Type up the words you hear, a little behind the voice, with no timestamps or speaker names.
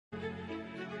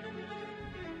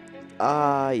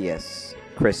Yes,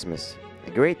 Christmas.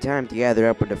 A great time to gather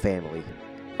up with the family.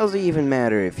 Doesn't even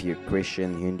matter if you're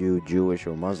Christian, Hindu, Jewish,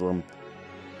 or Muslim.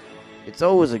 It's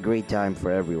always a great time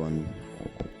for everyone.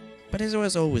 But there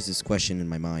was always this question in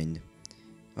my mind.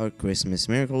 Are Christmas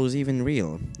miracles even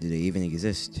real? Do they even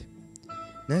exist?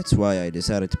 That's why I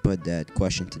decided to put that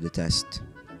question to the test.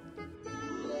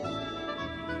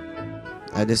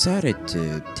 I decided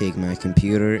to take my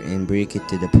computer and break it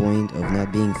to the point of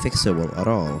not being fixable at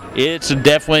all. It's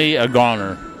definitely a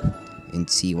goner. And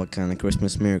see what kind of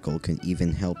Christmas miracle can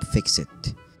even help fix it.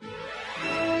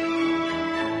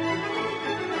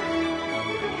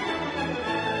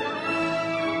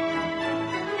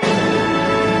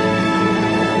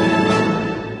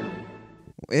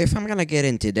 If I'm gonna get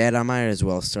into that, I might as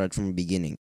well start from the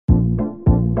beginning.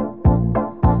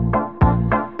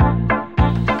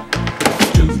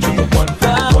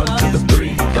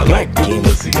 I like good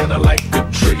pussy and I like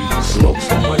good trees. Smoke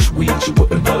so much weed you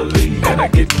wouldn't believe. And I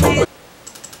get more.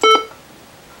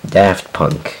 Daft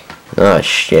Punk. Oh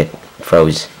shit.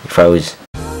 Froze.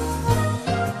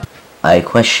 I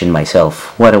question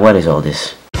myself. What is all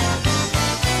this?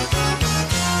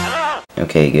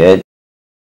 Okay, good.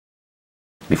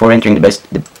 Before entering the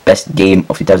best game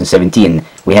of 2017,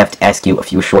 we have to ask you a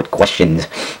few short questions.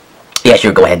 Yeah,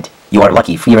 sure, go ahead. You are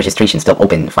lucky. Free registration still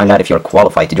open. Find out if you're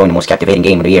qualified to join the most captivating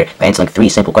game of the year by answering 3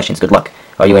 simple questions. Good luck.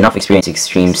 Are you enough experienced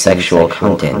extreme sexual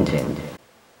content?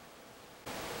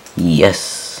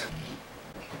 Yes.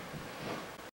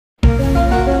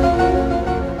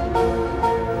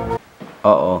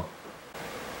 Uh-oh.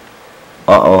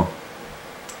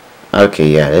 Okay,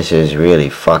 yeah, this is really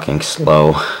fucking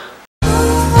slow.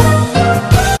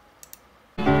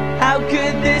 How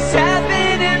could this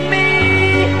happen to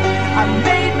me? I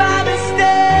made my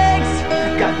mistakes,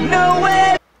 got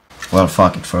nowhere. Well,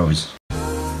 fuck, it froze.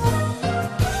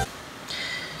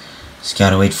 Just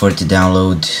gotta wait for it to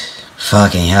download.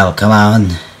 Fucking hell, come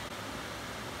on.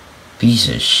 Piece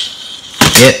of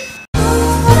shit.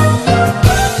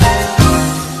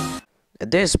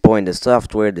 At this point, the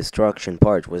software destruction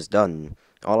part was done.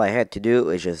 All I had to do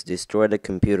is just destroy the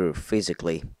computer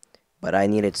physically. But I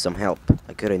needed some help.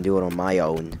 I couldn't do it on my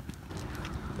own.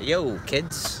 Yo,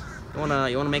 kids. You wanna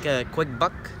make a quick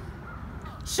buck?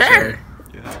 Sure.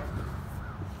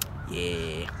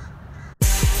 Yeah.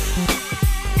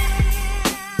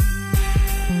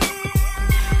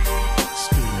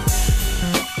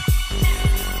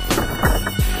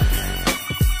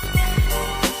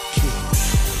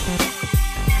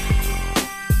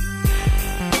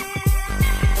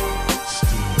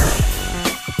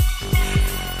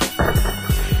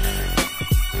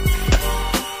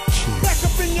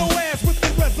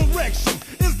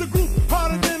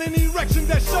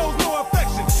 That shows no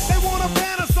affection. They wanna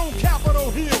ban us on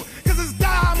Capitol Hill, cause it's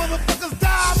die, motherfuckers,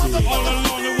 die, motherfuckers. All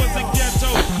along it was a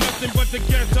ghetto, nothing but the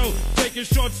ghetto. Taking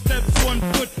short steps, 1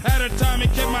 foot at a time and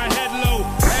keep my head low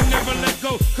and never let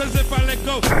go. Cause if I let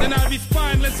go, then I'll be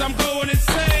spineless. I'm going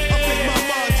insane. I think my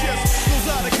mind just goes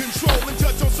out of control and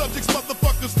touch on subjects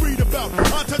motherfuckers read about.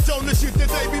 I touch on the shit that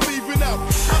they be leaving out.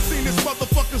 I seen this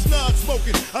motherfucker's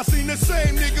non-smoking. I seen the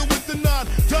same nigga with the 9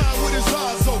 dying with his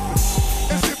eyes open.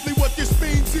 And simply what this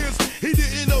means is, he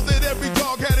didn't know that every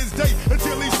dog had his day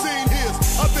until he seen his.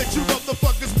 I bet you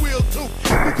motherfuckers will too,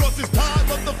 because it's time,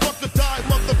 motherfucker, die,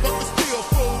 motherfucker, still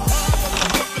fool.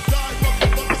 Motherfucker, die,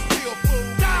 motherfucker, still fool.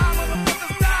 Die,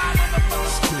 motherfuckers, die,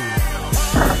 motherfucker, still.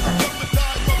 Motherfucker,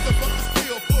 die, motherfucker,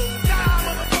 still fool. Die,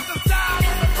 motherfuckers, die,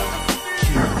 motherfucker,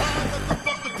 still.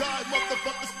 Die,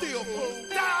 motherfucker, still fool.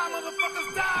 Die, motherfuckers,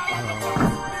 die,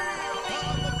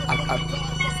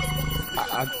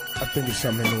 I think it's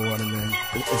something in the water, man.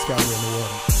 It's gotta be in the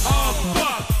water. Oh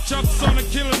fuck, Chuck's on a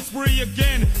killing spree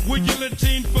again with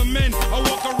guillotine for men. I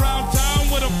walk around town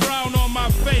with a frown on my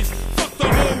face. Fuck the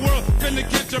whole world, finna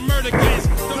catch a murder case.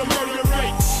 The murder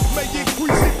rate may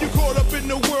increase if you caught up in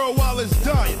the world while it's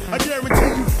dying. I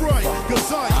guarantee you frying,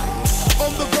 cause I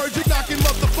on the verge of knocking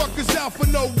motherfuckers out for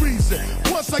no reason.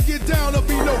 Once I get down, there'll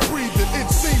be no breathing. It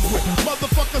seems when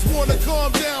motherfuckers wanna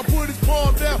calm down, put his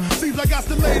palm down. Seems like I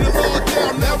still lay the law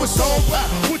down. Now it's all right.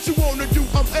 What you wanna do?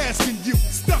 I'm asking you.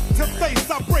 Stuck to face,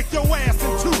 I break your ass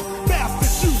in 2. Bastard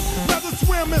you. Rather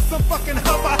swim in some fucking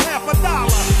hub for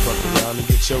 $50. Fuck around and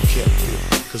get your cat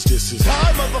killed, cause this is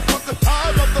time, motherfucker,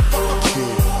 time, motherfucker,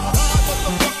 kill. Time,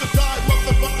 motherfucker, die,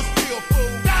 motherfucker, still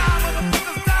fool. Die,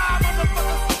 motherfuckers, die,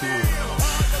 motherfucker, still.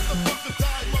 Motherfucker,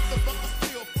 die, motherfucker,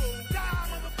 still fool. Die,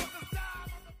 motherfuckers,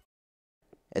 die.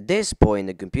 At this point,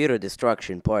 the computer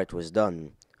destruction part was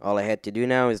done. All I had to do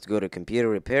now is to go to computer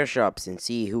repair shops and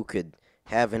see who could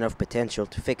have enough potential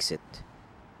to fix it.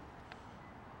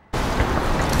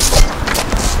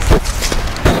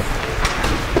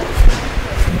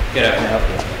 Good, I can help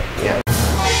you. Yeah.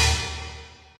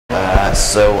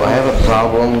 So I have a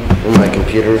problem with my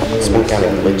computer. It's been kind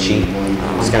of glitchy.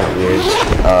 It's kind of weird.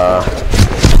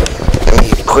 Let me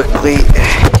quickly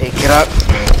take it up.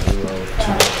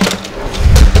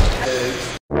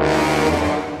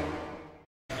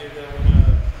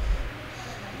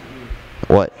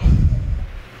 What?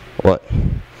 What?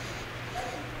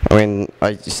 I mean,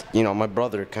 I just, you know, my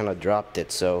brother kind of dropped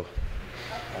it, so.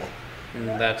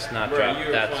 That's not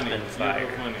dropped. That's been fired.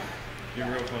 You're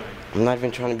real funny. I'm not even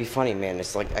trying to be funny, man.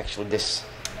 It's like actually this.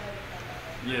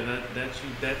 Yeah,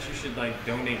 that you should like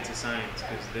donate to science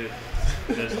because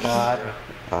that's I'm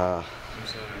sorry.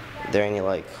 There any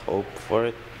like hope for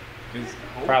it?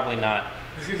 Probably not.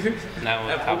 Not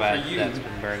with how bad that's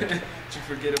been burned. Did you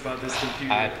forget about this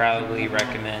computer? I'd probably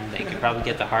recommend that you could probably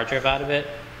get the hard drive out of it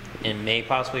and may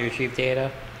possibly retrieve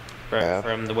data. But Yeah.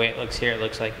 from the way it looks here, it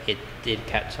looks like it did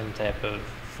catch some type of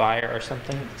fire or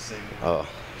something. Oh,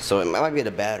 so it might be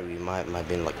the battery. It might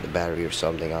be like the battery or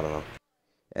something. I don't know.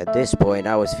 At this point,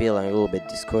 I was feeling a little bit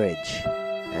discouraged.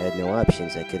 I had no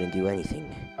options. I couldn't do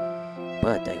anything.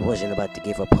 But I wasn't about to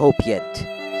give up hope yet.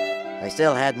 I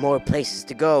still had more places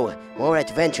to go, more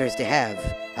adventures to have.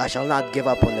 I shall not give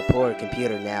up on the poor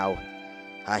computer now.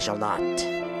 I shall not.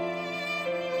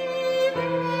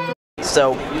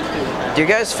 So, do you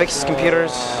guys fix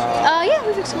computers? Yeah,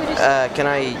 we fix computers. Can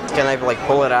I like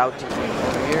pull it out?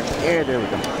 Here, there we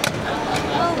go.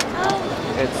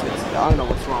 It's I don't know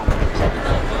what's wrong.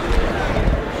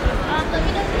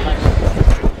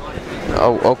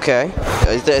 Oh, okay.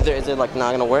 Is it like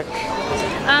not gonna work?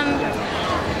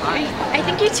 I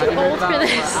think you're too old for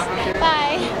this.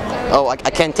 Bye. Oh, I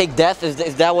can't take death?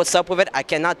 Is that what's up with it? I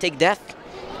cannot take death?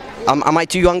 Am I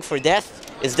too young for death?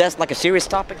 Is death like a serious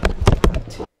topic?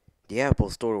 The Apple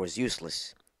Store was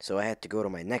useless, so I had to go to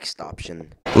my next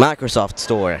option. Microsoft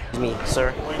Store. Excuse me,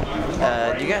 sir.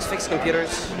 Do you guys fix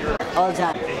computers? All the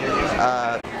time.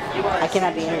 I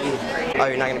cannot be interviewed. Oh,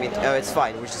 you're not gonna be. Oh, it's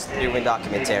fine. We're just doing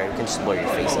documentary. We can just blur your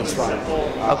face. It's fine.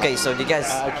 Okay, so do you guys?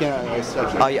 I can't.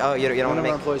 Oh, you don't want to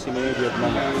make. Employees can be interviewed at the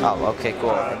moment. Oh, okay,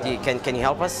 cool. Can you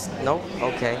help us? No.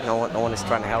 Okay. No one is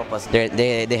trying to help us.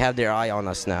 They have their eye on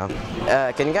us now.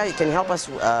 Can you help us?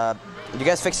 Do you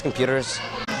guys fix computers?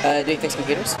 Do you fix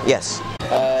computers? Yes.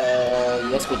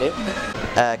 Yes, we do.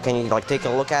 Can you like take a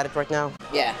look at it right now?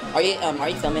 Yeah. Are you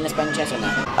filming this by any chance or no?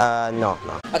 No.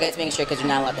 Okay, it's making sure because you're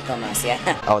not allowed to film us. Yeah.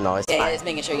 Oh no, it's yeah, fine. it's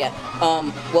making sure. Yeah.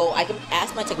 Well, I can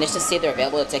ask my technicians to see if they're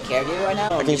available to take care of you right now.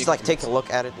 Can you just like take a look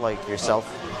at it like yourself?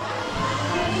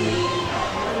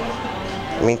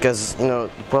 I mean, cause you know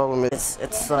the problem is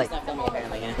it's like. It's not filming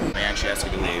apparently. Yeah. I actually has to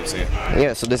be leaves.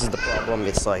 Yeah. So this is the problem.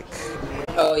 It's like.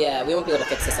 Oh yeah, we won't be able to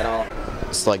fix this at all.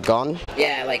 It's like gone?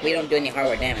 Yeah, like we don't do any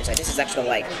hardware damage. Like this is actually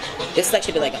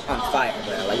be like on fire,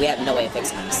 bro. Like we have no way of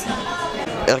fixing this.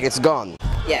 Like it's gone?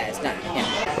 Yeah, it's done. Yeah.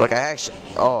 Like I actually,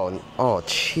 oh,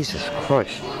 Jesus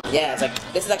Christ. Yeah, it's like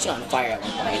this is actually on fire at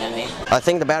one point. You know what I mean? I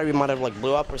think the battery might have like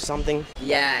blew up or something.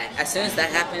 Yeah, as soon as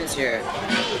that happens, you're.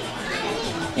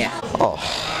 Yeah. Oh,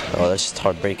 that's just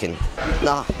heartbreaking.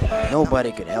 Nah,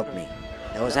 nobody could help me.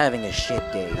 I was having a shit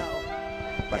day.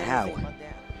 But how?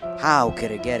 How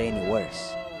could it get any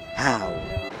worse? How?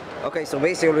 Okay, so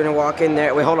basically we're gonna walk in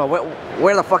there. Wait, hold on.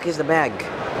 Where the fuck is the bag?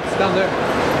 It's down there.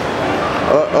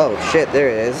 Oh shit, there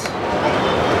it is.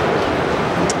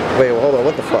 Wait, hold on.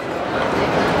 What the fuck?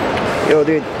 Yo,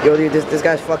 dude, this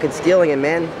guy's fucking stealing it,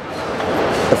 man.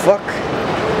 The fuck?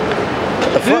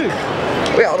 What the fuck?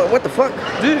 Wait, hold on. What the fuck?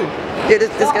 Dude. Dude,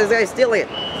 this guy's stealing it.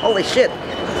 Holy shit.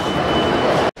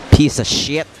 Piece of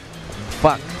shit.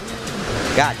 Fuck.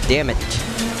 God damn it.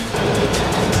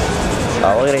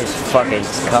 Oh, look at his fucking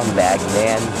scumbag,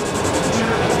 man.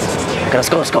 Okay, let's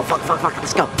go. Fuck,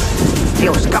 let's go.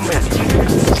 Yo, scumbag.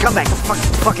 Scumbag,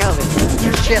 fuck out of it.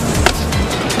 Shit.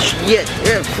 Yeah,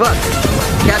 fuck.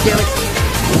 God damn it.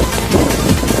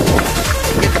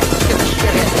 Get the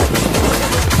shithead.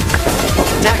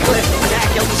 Tackle the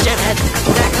shithead.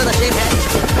 Tackle the shithead.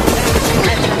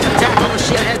 Tackle the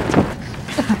shithead.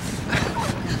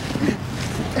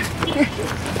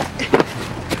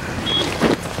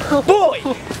 Oh boy!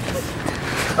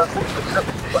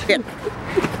 Shit.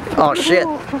 Oh shit.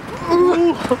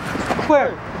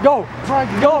 Where? Go!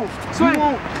 Go! Swing!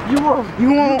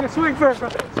 You won't! Swing first!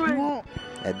 Swing!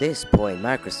 At this point,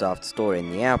 Microsoft Store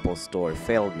and the Apple Store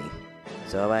failed me.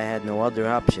 So I had no other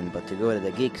option but to go to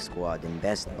the Geek Squad in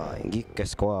Best Buy. Geek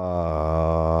Squad.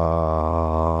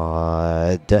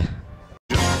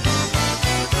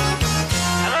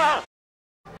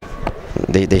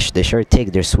 They sure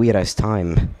take their sweet ass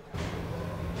time.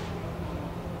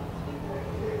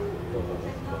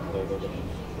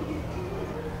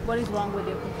 What is wrong with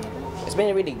your computer? It's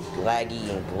been really laggy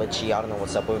and glitchy. I don't know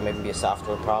what's up with it. Maybe a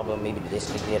software problem. Maybe the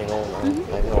disk is getting old. I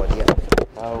have no idea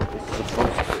how this is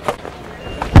supposed to.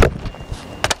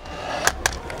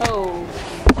 Oh.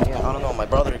 Yeah, I don't know. My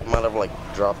brother might have like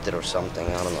dropped it or something.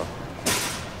 I don't know.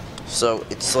 So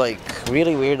it's like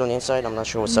really weird on the inside. I'm not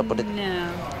sure what's up with it.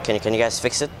 No. Can you guys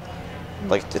fix it?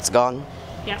 Like it's gone?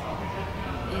 Yeah.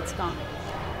 It's gone.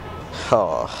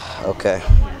 Oh, okay.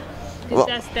 Well,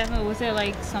 that's definitely, was it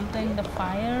like something, the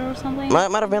fire or something?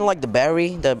 Might have been like the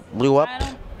battery that blew up. I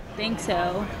don't think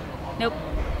so. Nope.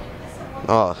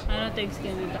 Oh. I don't think it's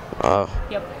gonna be done. Oh.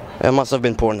 Yep. It must have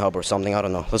been Pornhub or something. I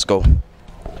don't know. Let's go.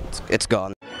 It's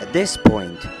gone. At this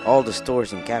point, all the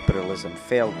stores in capitalism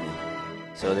failed me.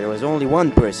 So there was only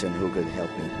one person who could help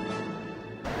me.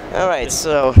 All right.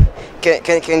 So,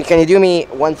 can you do me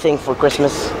one thing for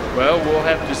Christmas? Well, we'll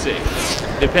have to see.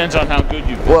 Depends on how good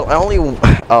you've been. Well,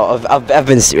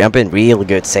 I've been real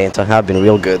good, Santa. I've been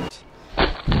real good.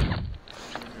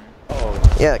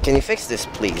 Oh. Yeah, can you fix this,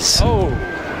 please? Oh.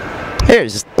 Here,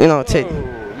 just, you know, take. Oh,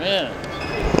 man.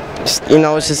 Just, you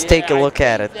know, just take a look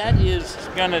at it. That is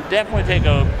gonna definitely take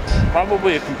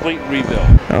probably a complete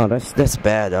rebuild. Oh, that's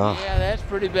bad. Oh. Yeah, that's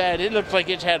pretty bad. It looks like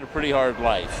it's had a pretty hard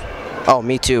life. Oh,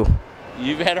 me too.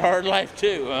 You've had a hard life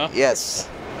too, huh? Yes.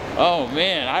 Oh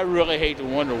man, I really hate to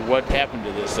wonder what happened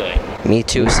to this thing. Me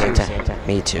too, Santa.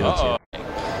 Me too. Uh-oh.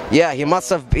 Yeah, he must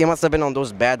have been on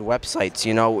those bad websites,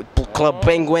 you know, Club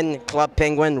Penguin,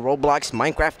 Roblox,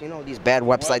 Minecraft, you know, these bad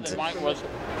websites.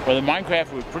 Well, the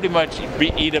Minecraft would pretty much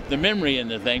eat up the memory in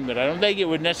the thing, but I don't think it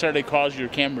would necessarily cause your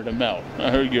camera to melt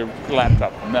or your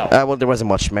laptop to melt. Well, there wasn't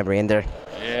much memory in there.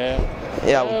 Yeah.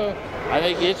 Yeah. I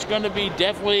think it's going to be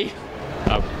definitely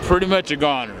pretty much a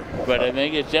goner, but I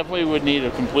think it definitely would need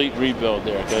a complete rebuild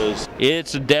there because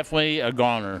it's definitely a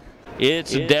goner.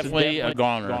 It's definitely a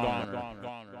goner.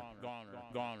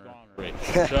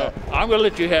 So I'm going to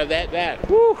let you have that back.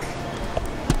 Woo.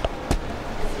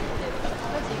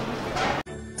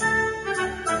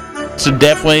 It's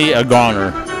definitely a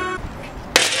goner.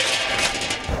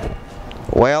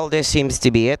 Well, this seems to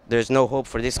be it. There's no hope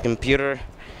for this computer.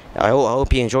 I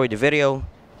hope you enjoyed the video.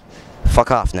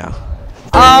 Fuck off now.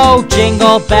 Oh,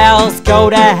 jingle bells, go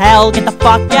to hell, get the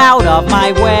fuck out of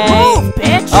my way. Move,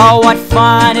 bitch! Oh, what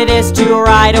fun it is to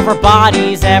ride over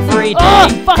bodies every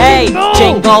day. Hey, move.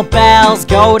 Jingle bells,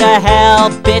 go to hell,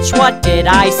 bitch, what did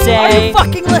I say? Are you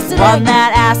fucking listening? Run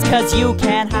that ass, cause you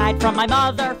can't hide from my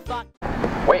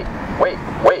motherfucker. Wait.